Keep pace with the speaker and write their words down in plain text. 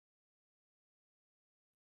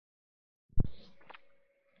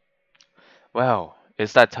Well,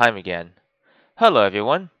 it's that time again. Hello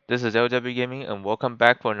everyone, this is LW Gaming and welcome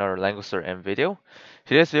back for another Langrisser M video.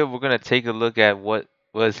 Today's video we're gonna take a look at what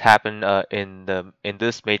was happened in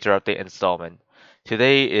this major update installment.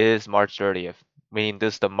 Today is March 30th, meaning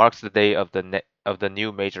this marks the day of the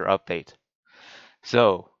new major update.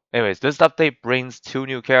 So, anyways, this update brings two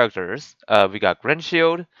new characters. We got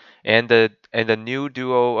Shield and the new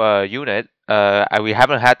duo unit. We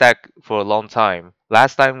haven't had that for a long time.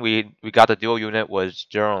 Last time we got the duo unit was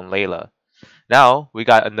Jero and Layla. Now we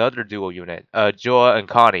got another duo unit. Joa and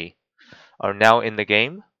Connie are now in the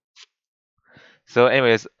game. So,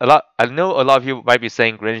 anyways, I know a lot of you might be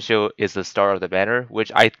saying Shield is the star of the banner,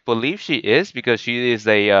 which I believe she is because she's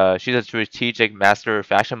a strategic master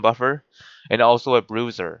fashion buffer, and also a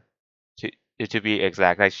bruiser, to to be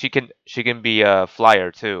exact. Like she can be a flyer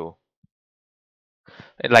too.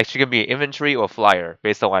 And, like she can be infantry or flyer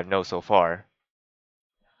based on what I know so far.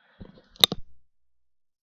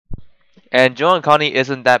 And Joe and Connie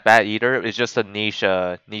isn't that bad either. It's just a niche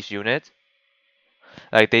unit.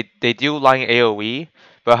 Like they do line AOE,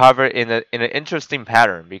 but however in an interesting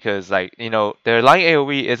pattern because like their line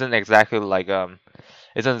AOE isn't exactly like a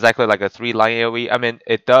three line AOE. I mean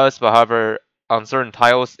it does, but however on certain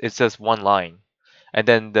tiles it's just one line, and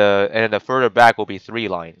then the further back will be three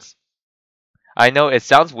lines. I know it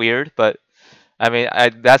sounds weird, but I mean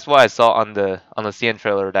that's what I saw on the CN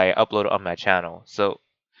trailer that I uploaded on my channel. So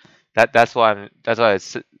that's what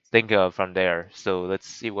think of from there. So let's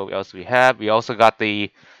see what else we have. We also got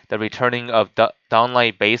the returning of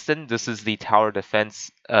Downlight Basin. This is the tower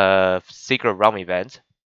defense secret realm event.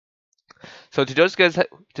 So to those guys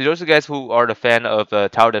who are the fan of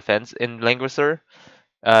tower defense in Langrisser,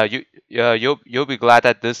 you'll be glad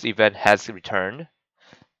that this event has returned.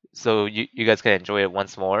 So you guys can enjoy it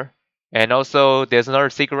once more. And also there's another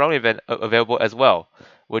secret realm event available as well,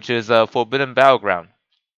 which is Forbidden Battleground.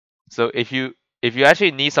 So if you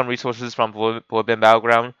actually need some resources from Forbidden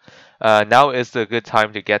Battleground, now is the good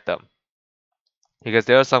time to get them because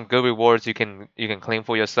there are some good rewards you can claim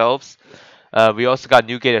for yourselves. We also got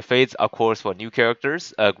new gated fates, of course, for new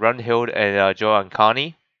characters, Grunhild and Joe and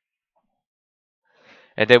Connie.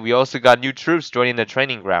 And then we also got new troops joining the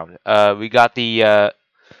training ground. We got new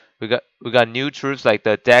troops like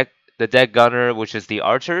the deck gunner, which is the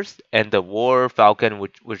archers, and the war falcon,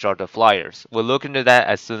 which are the flyers. We'll look into that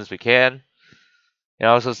as soon as we can. And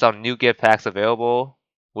also some new gift packs available,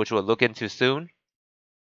 which we'll look into soon.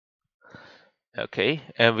 Okay,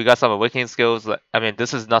 and we got some awakening skills. I mean,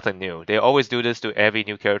 this is nothing new. They always do this to every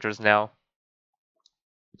new characters now,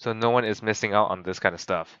 so no one is missing out on this kind of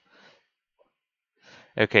stuff.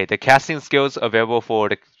 Okay, the casting skills available for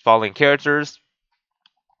the following characters.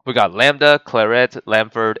 We got Lambda, Claret,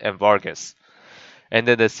 Lamford, and Vargas. And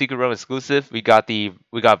then the Secret Room exclusive, we got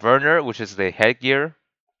Werner, which is the headgear,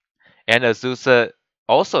 and Azusa,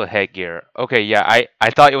 also headgear. Okay, yeah, I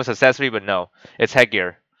thought it was accessory, but no, it's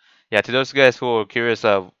headgear. Yeah, to those guys who are curious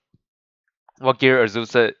of what gear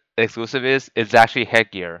Azusa exclusive is, it's actually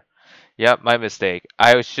headgear. Yep, my mistake.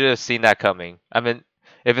 I should have seen that coming. I mean,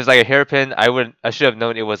 if it's like a hairpin, I should have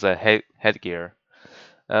known it was a headgear.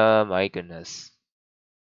 My goodness.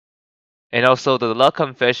 And also, the luck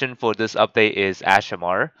confession for this update is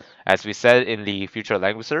Ashamar, as we said in the future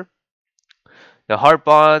Langrisser. The heart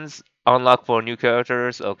bonds unlock for new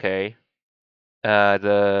characters. Okay.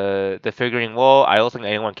 The figuring wall. I don't think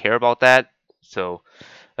anyone care about that. So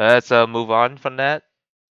let's move on from that.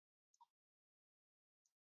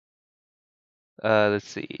 Let's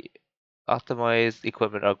see. Optimized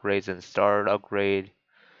equipment upgrades and start upgrade.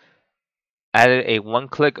 Added a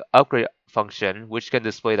one-click upgrade function, which can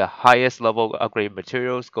display the highest level upgrade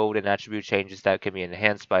materials, gold, and attribute changes that can be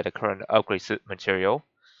enhanced by the current upgrade material.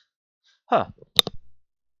 Huh.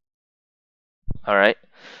 Alright.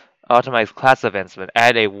 Optimize class advancement.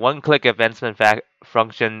 Add a one-click advancement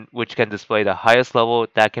function which can display the highest level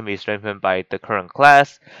that can be strengthened by the current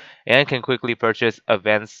class and can quickly purchase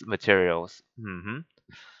advanced materials. And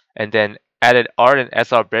then added art and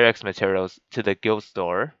SR barracks materials to the guild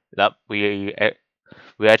store. That we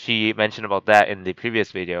actually mentioned about that in the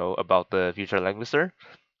previous video about the future Langrisser.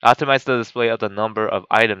 Optimize the display of the number of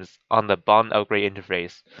items on the bond upgrade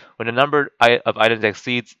interface. When the number of items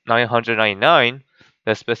exceeds 999,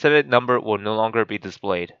 the specific number will no longer be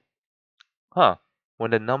displayed. Huh.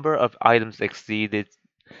 When the number of items exceeds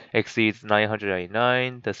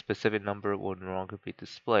 999, the specific number will no longer be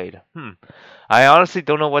displayed. I honestly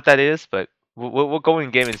don't know what that is, but we'll go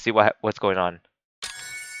in game and see what's going on.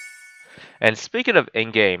 And speaking of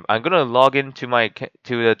in-game, I'm gonna log into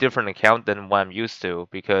to a different account than what I'm used to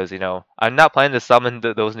because I'm not planning to summon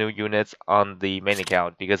those new units on the main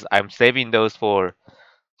account because I'm saving those for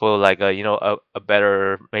like a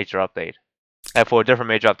better major update and for a different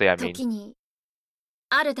major update I mean. 時に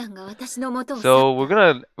アルダンが私の元を去っ So た。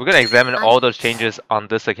we're gonna examine ある all those changes on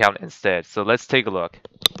this account instead. So let's take a look.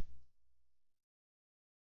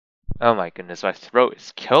 Oh my goodness, my throat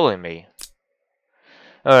is killing me.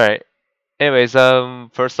 All right. Anyways,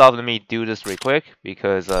 first off, let me do this real quick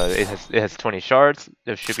because it has 20 shards.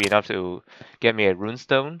 There should be enough to get me a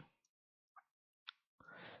runestone.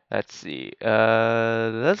 Let's see.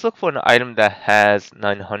 Let's look for an item that has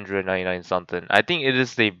 999 something. I think it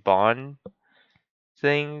is the bond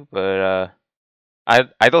thing, but I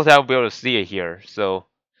don't think I'll be able to see it here. So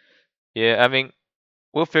yeah, I mean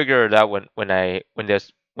we'll figure it out when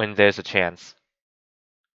there's a chance.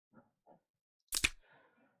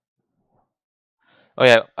 Oh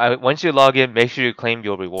yeah, once you log in, make sure you claim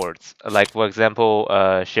your rewards. Like for example,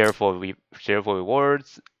 share for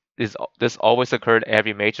rewards. This always occurred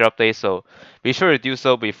every major update, so be sure to do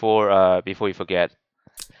so before you forget.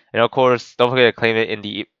 And of course, don't forget to claim it in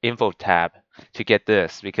the info tab to get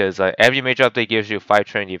this, because every major update gives you 5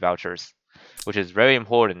 Trinity vouchers, which is very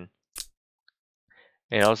important.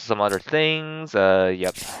 And also some other things.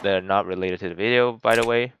 Yep, they're not related to the video, by the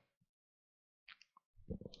way.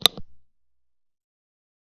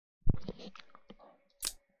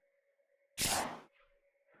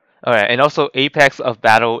 Alright, and also Apex of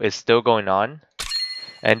Battle is still going on.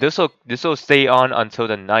 And this will stay on until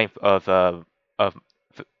the 9th of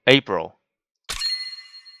April.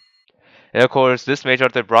 And of course, this major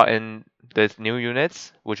update brought in these new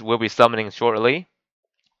units, which we'll be summoning shortly.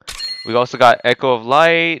 We also got Echo of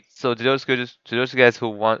Light. So to those guys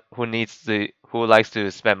who likes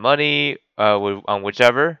to spend money on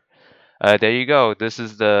whichever, there you go. This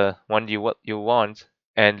is the one you want,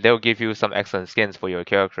 and they'll give you some excellent skins for your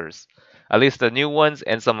characters. At least the new ones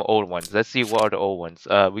and some old ones. Let's see what are the old ones.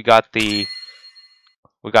 We got for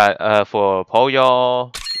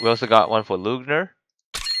Poyol. We also got one for Lugner.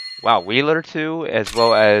 Wow, Wheeler too, as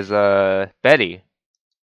well as Betty.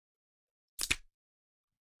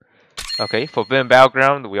 Okay, Forbidden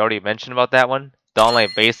Battleground, we already mentioned about that one.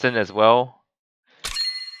 Dawnlight Basin as well.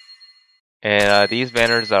 And these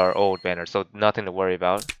banners are old banners, so nothing to worry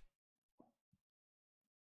about.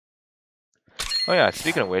 Oh yeah,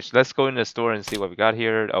 speaking of which, let's go in the store and see what we got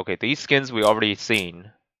here. Okay, these skins we already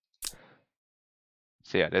seen.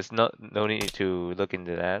 So yeah, there's no need to look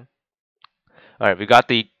into that. Alright, we got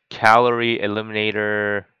the Calorie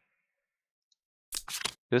Eliminator.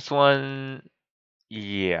 This one,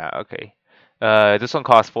 yeah, okay. This one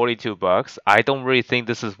costs 42 bucks. I don't really think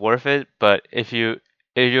this is worth it, but if you're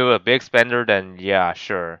a big spender, then yeah,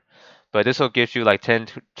 sure. But this will give you like 10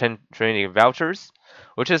 training vouchers,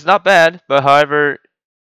 which is not bad. But however,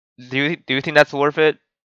 do you think that's worth it?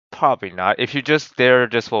 Probably not. If you're just there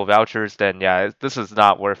just for vouchers, then yeah, this is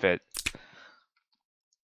not worth it.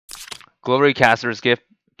 Glory Caster's gift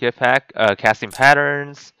pack, casting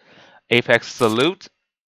patterns, Apex Salute.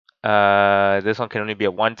 This one can only be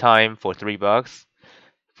a one time for $3.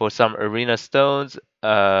 For some arena stones,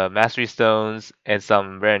 mastery stones, and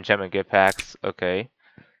some rare enchantment gift packs. Okay.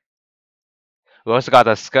 We also got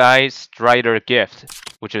the Sky Strider gift,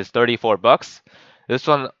 which is 34 bucks. This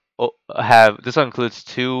one this one includes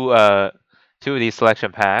two of these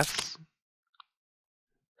selection packs.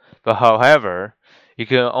 But however, you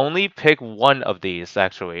can only pick one of these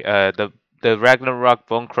actually. The Ragnarok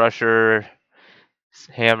Bone Crusher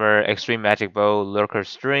Hammer, Extreme Magic Bow, Lurker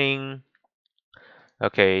String.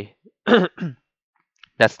 Okay.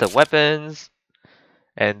 That's the weapons.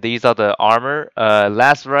 And these are the armor.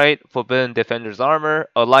 Last Right, Forbidden Defender's Armor,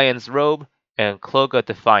 Alliance Robe, and Cloak of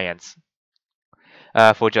Defiance.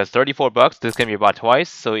 For just 34 bucks, this can be bought twice.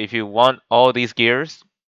 So if you want all these gears,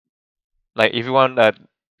 like if you want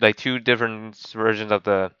like two different versions of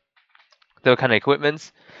the kind of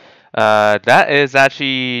equipments, that is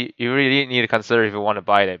actually you really need to consider if you want to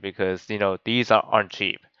buy it because these aren't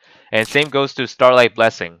cheap. And same goes to Starlight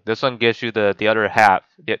Blessing. This one gives you the other half,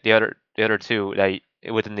 the other two like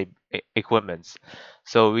within the equipments.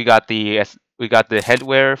 So we got the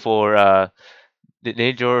headwear for the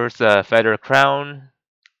Najor's Feather Crown,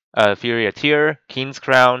 Furia Tear, King's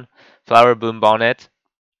Crown, Flower Boom Bonnet.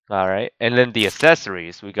 All right, and then the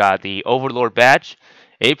accessories. We got the Overlord Badge,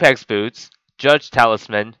 Apex Boots, Judge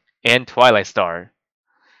Talisman, and Twilight Star.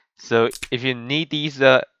 So if you need these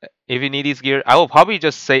gear, I will probably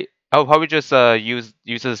just use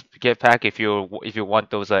this gift pack if you want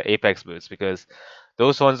those Apex boots because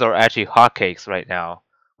those ones are actually hotcakes right now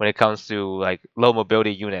when it comes to like low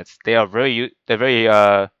mobility units. They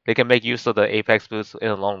can make use of the Apex boots in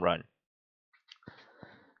the long run.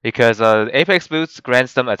 Because Apex boots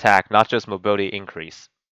grants them attack, not just mobility increase.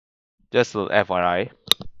 Just a FYI.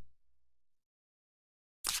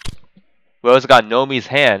 We also got Nomi's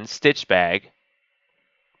hand stitch bag.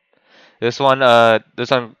 This one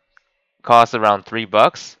costs around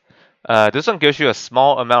 $3. This one gives you a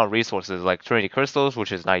small amount of resources like Trinity crystals,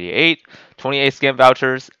 which is 98, 28 skin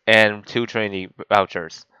vouchers, and 2 Trinity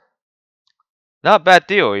vouchers. Not a bad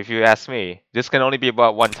deal if you ask me. This can only be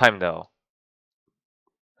bought one time though.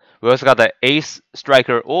 We also got the Ace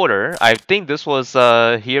Striker Order. I think this was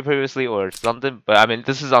here previously or something, but I mean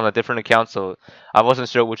this is on a different account, so I wasn't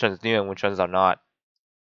sure which one's new and which ones are not.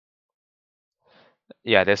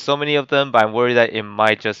 Yeah, there's so many of them, but I'm worried that it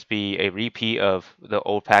might just be a repeat of the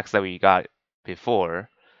old packs that we got before.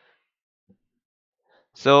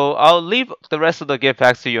 So I'll leave the rest of the gift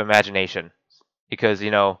packs to your imagination, because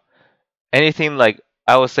anything like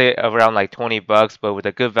I would say around like $20, but with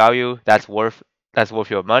a good value, that's worth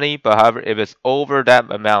your money. But however, if it's over that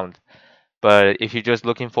amount, but if you're just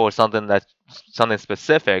looking for something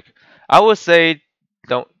specific, I would say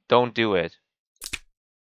don't do it.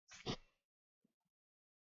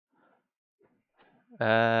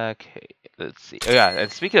 Okay, let's see. Oh yeah,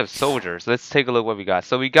 and speaking of soldiers, let's take a look what we got.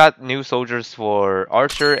 So we got new soldiers for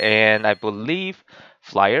Archer and I believe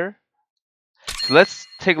Flyer. So let's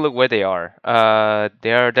take a look where they are.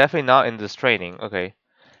 They are definitely not in this training. Okay.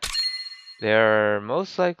 They're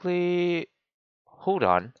most likely... Hold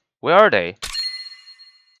on. Where are they?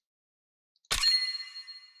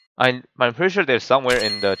 I'm pretty sure they're somewhere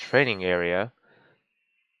in the training area.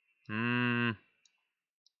 Hmm.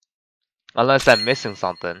 Unless I'm missing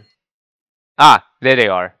something. Ah, there they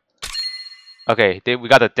are. Okay, we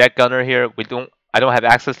got a deck gunner here. I don't have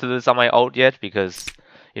access to this on my ult yet because,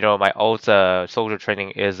 my ult soldier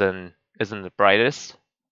training isn't the brightest.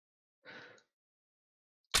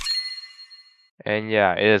 And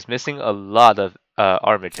yeah, it is missing a lot of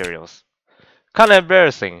art materials. Kind of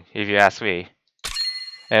embarrassing, if you ask me.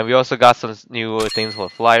 And we also got some new things for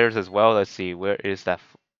flyers as well. Let's see, where is that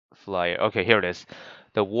flyer? Okay, here it is.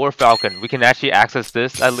 The War Falcon. We can actually access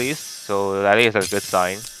this at least, so that is a good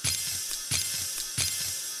sign.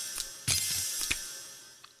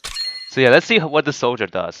 So yeah, let's see what the soldier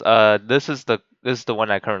does. This is the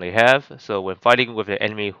one I currently have. So when fighting with an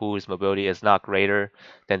enemy whose mobility is not greater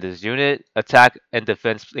than this unit, attack and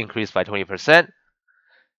defense increase by 20%.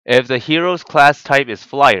 If the hero's class type is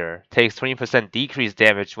flyer, takes 20% decreased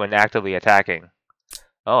damage when actively attacking.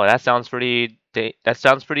 Oh, that sounds pretty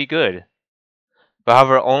good. But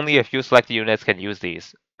however, only a few selected units can use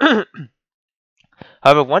these.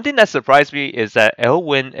 However, one thing that surprised me is that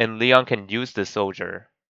Elwyn and Leon can use this soldier.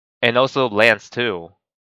 And also Lance too.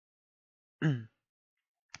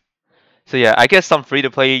 So yeah, I guess some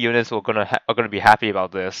free-to-play units are gonna be happy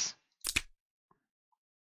about this.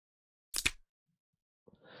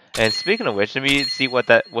 And speaking of which, let me see what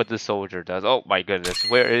the soldier does. Oh my goodness,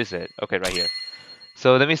 where is it? Okay, right here.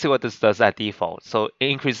 So let me see what this does at default. So it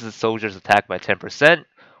increases the soldier's attack by 10%.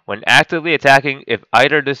 When actively attacking, if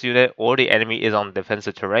either this unit or the enemy is on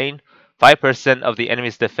defensive terrain, 5% of the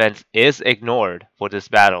enemy's defense is ignored for this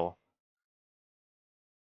battle.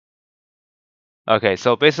 Okay,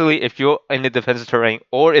 so basically if you're in the defensive terrain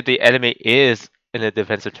or if the enemy is in the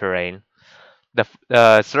defensive terrain,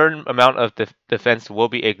 the certain amount of defense will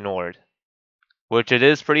be ignored, which it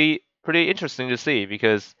is pretty interesting to see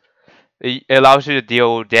because it allows you to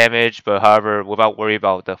deal damage, but however, without worry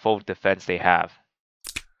about the full defense they have.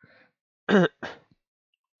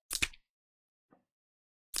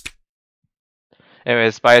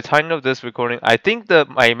 Anyways, by the time of this recording, I think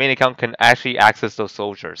my main account can actually access those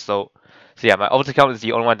soldiers. So yeah, my ult account is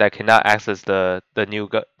the only one that cannot access the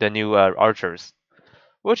new archers,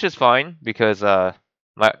 which is fine because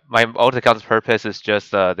my ult account's purpose is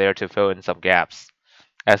just there to fill in some gaps,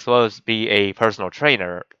 as well as be a personal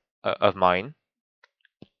trainer of mine.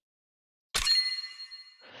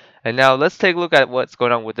 And now let's take a look at what's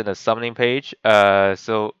going on within the summoning page.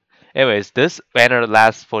 Anyways, this banner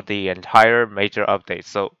lasts for the entire major update.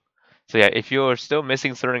 So yeah, if you're still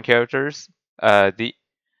missing certain characters,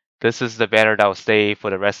 this is the banner that will stay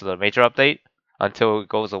for the rest of the major update until it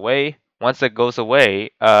goes away. Once it goes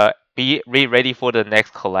away, be ready for the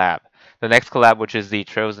next collab. The next collab, which is the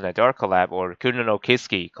Trails in the Dark collab or Kuno no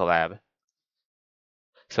Kiski collab.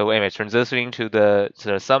 So anyway, transitioning to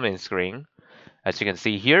the summoning screen. As you can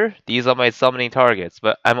see here, these are my summoning targets,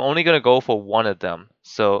 but I'm only going to go for one of them.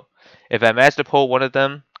 So if I manage to pull one of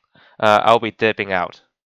them, I'll be dipping out.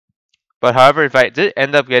 But however, if I did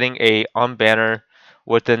end up getting a on banner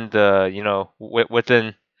within the, you know,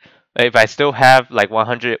 within, if I still have like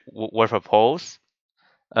 100 worth of holes,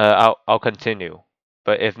 I'll continue.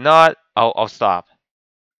 But if not, I'll stop.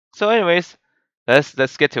 So anyways,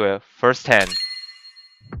 let's get to it. First 10.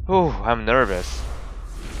 Whew, I'm nervous.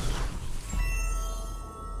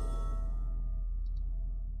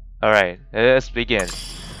 Alright, let's begin.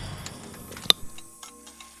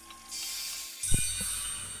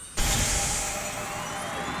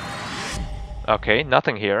 Okay,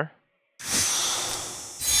 nothing here.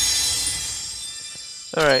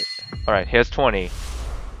 Alright. Alright, here's 20.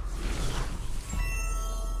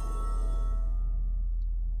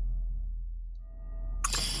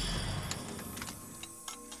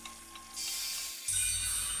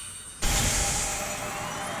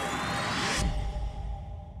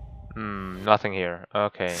 Nothing here.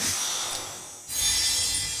 Okay.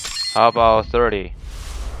 How about 30?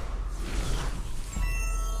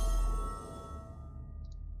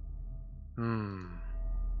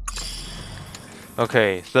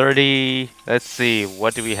 Okay, 30. Let's see,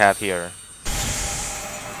 what do we have here?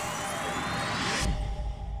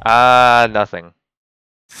 Nothing.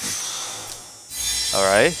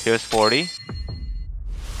 Alright, here's 40.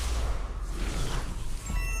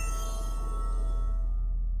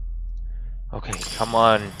 Okay, come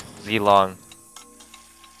on, Z-Long.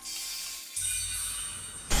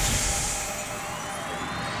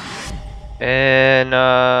 And,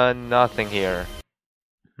 nothing here.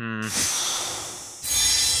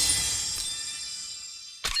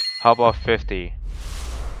 How about 50?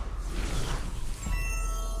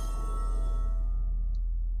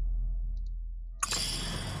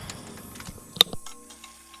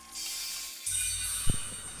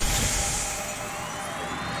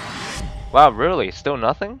 Wow, really? Still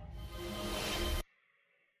nothing?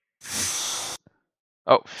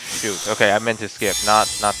 Oh, shoot. Okay, I meant to skip, not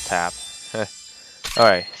tap.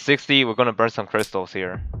 Alright, 60, we're gonna burn some crystals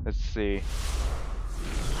here. Let's see.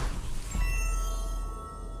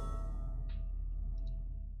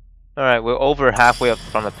 Alright, we're over halfway up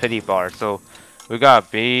from the pity bar, so we gotta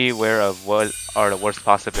be aware of what are the worst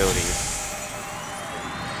possibilities.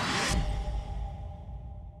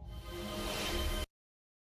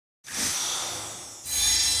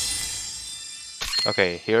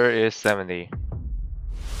 Okay, here is 70.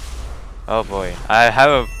 Oh boy, I have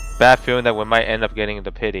a bad feeling that we might end up getting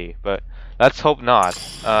the pity, but let's hope not.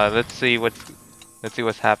 Let's see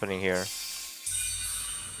what's happening here.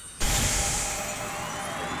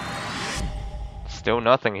 Still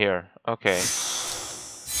nothing here. Okay.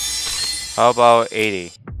 How about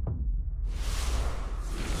 80?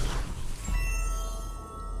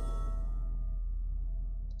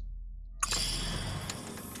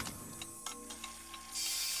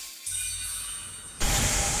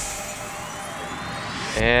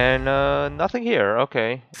 And nothing here.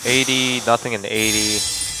 Okay. 80, nothing in 80.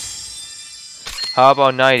 How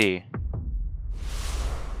about 90?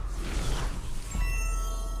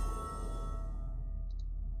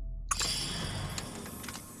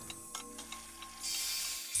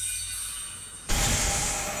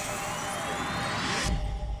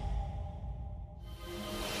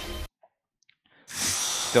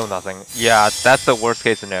 Still nothing. Yeah, that's the worst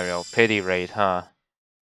case scenario. Pity rate, huh?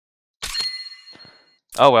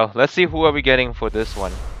 Oh well, let's see who are we getting for this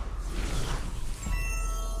one.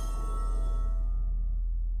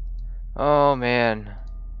 Oh man.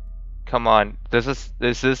 Come on. This is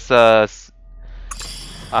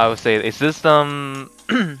I would say, is this Connie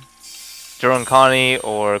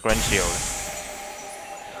or Grenshield?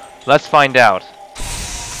 Let's find out.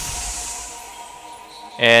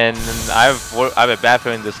 And I have a bad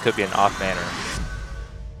feeling this could be an off manner.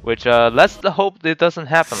 Which let's hope it doesn't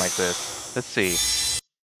happen like this. Let's see.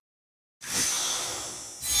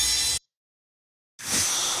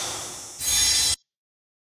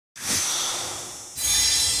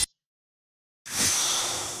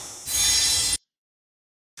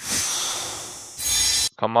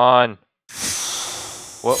 Come on.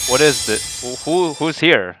 What is this? Who's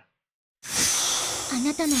here?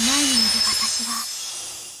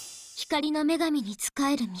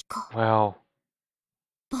 Well,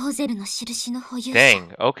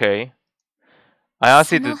 dang, okay. I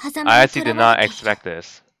honestly did not expect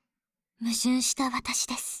this.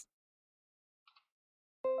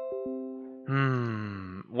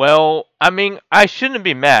 Well, I mean, I shouldn't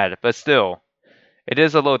be mad, but still, it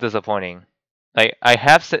is a little disappointing. Like, I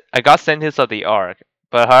got Sentence of the Arc,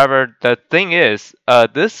 but however, the thing is,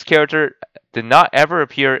 this character did not ever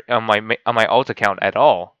appear on my alt account at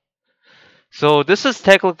all. So this is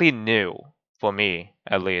technically new for me,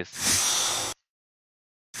 at least.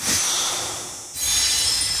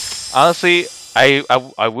 Honestly, I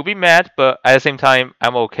will be mad, but at the same time,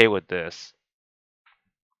 I'm okay with this.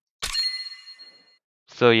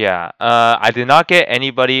 So yeah, I did not get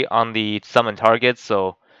anybody on the summon target,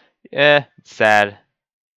 so sad.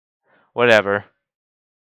 Whatever.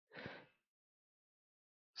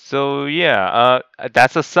 So yeah,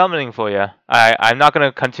 that's a summoning for you. I'm not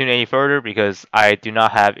gonna continue any further because I do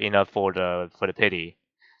not have enough for the pity.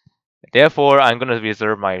 Therefore, I'm gonna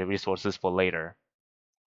reserve my resources for later.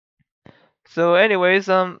 So, anyways,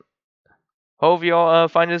 hope y'all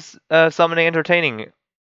find this summoning entertaining.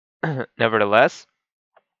 Nevertheless,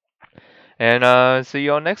 and see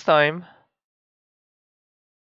y'all next time.